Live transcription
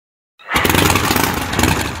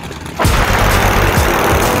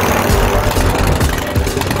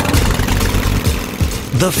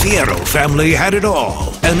The Fierro family had it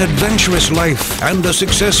all: an adventurous life and a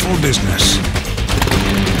successful business.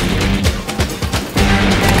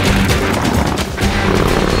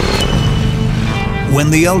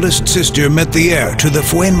 When the eldest sister met the heir to the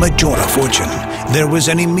Fuenmayorra fortune, there was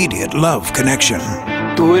an immediate love connection.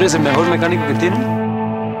 ¿Tú eres el mejor mecánico que tiene?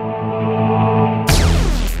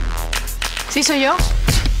 Sí, soy yo.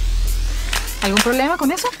 ¿Algún problema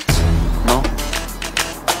con eso? No.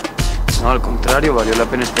 No, al contrario, valió la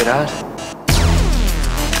pena esperar.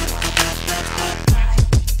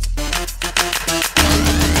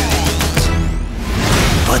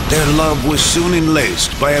 But their love was soon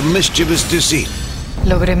enlaced by a mischievous deceit.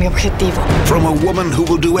 Logré mi objetivo. From a woman who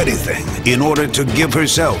will do anything in order to give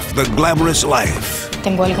herself the glamorous life.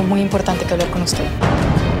 Tengo algo muy importante que hablar con usted.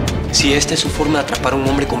 Si esta es su forma de atrapar a un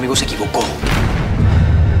hombre conmigo, se equivocó.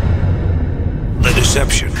 The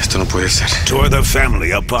deception. Esto no puede ser. Tore the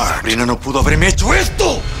family apart. Sabrina no pudo haberme hecho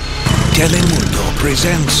esto. Telemundo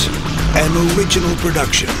presents an original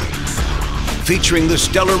production featuring the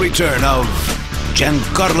stellar return of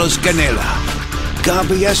Jencarlos Canela,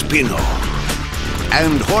 Gaby Espino,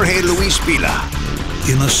 and Jorge Luis Pila.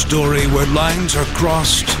 In a story where lines are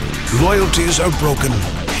crossed, loyalties are broken,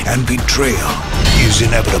 and betrayal is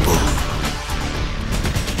inevitable.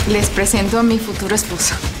 Les presento a mi futuro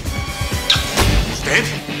esposo. ¿Usted?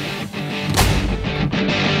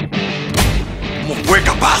 ¿Cómo fue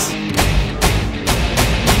capaz?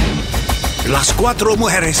 Las Cuatro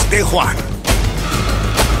Mujeres de Juan.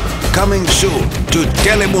 Coming soon to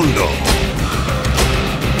Telemundo.